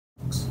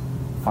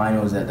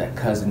Finals at that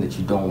cousin that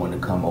you don't want to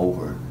come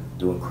over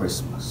during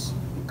Christmas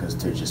because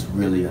they're just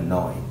really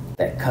annoying.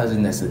 That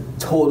cousin that's a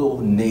total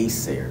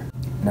naysayer.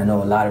 And I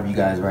know a lot of you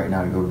guys right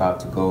now, you're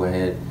about to go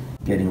ahead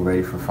getting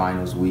ready for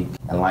finals week,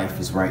 and life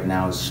is right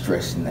now is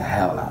stressing the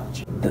hell out of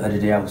you. The other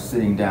day I was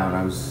sitting down,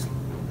 I was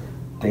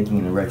thinking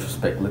in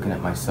retrospect, looking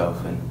at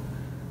myself, and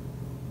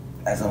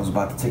as I was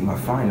about to take my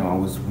final, I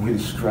was really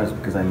stressed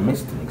because I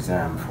missed an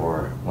exam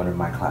for one of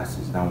my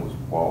classes, and I was,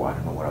 whoa, I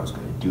don't know what I was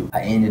going to do.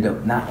 I ended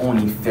up not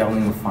only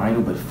failing the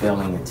final, but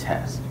failing a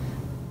test.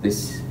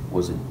 This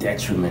was a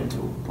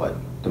detrimental, but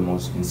the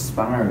most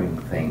inspiring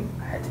thing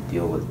I had to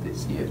deal with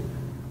this year,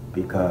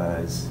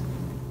 because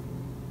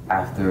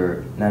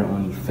after not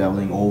only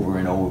failing over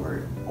and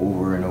over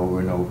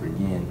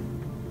again,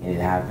 and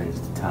it happens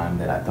the time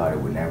that I thought it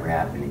would never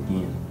happen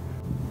again.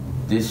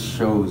 This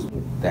shows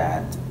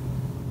that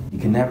you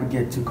can never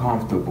get too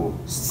comfortable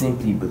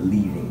simply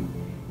believing.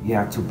 You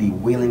have to be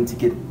willing to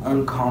get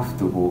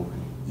uncomfortable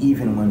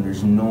even when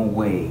there's no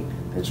way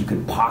that you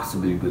could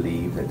possibly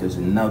believe that there's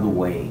another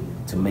way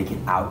to make it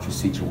out your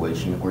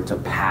situation, or to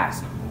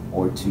pass,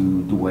 or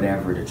to do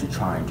whatever that you're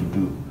trying to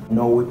do. I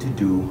know what to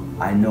do,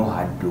 I know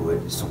how to do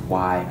it, so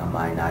why am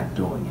I not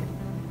doing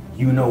it?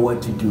 You know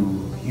what to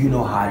do, you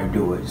know how to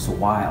do it, so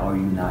why are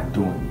you not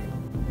doing it?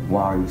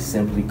 Why are you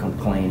simply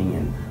complaining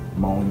and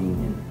moaning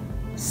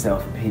and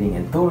self-pitying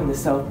and throwing the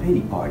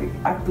self-pity party?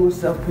 I threw a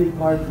self-pity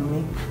party for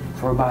me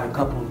for about a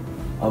couple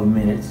of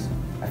minutes.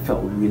 I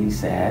felt really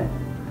sad,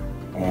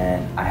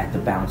 and I had to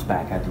bounce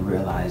back. I had to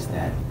realize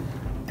that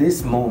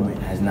this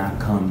moment has not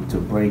come to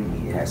break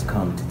me, it has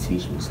come to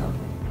teach me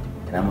something.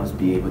 And I must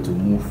be able to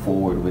move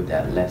forward with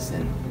that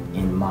lesson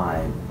in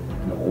mind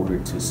in order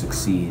to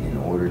succeed, in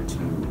order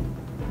to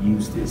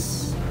use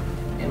this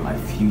in my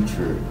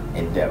future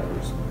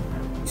endeavors.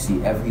 You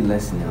see, every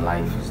lesson in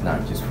life is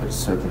not just for the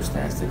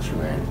circumstance that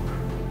you're in,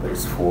 but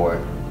it's for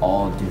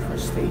all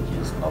different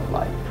stages of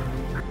life.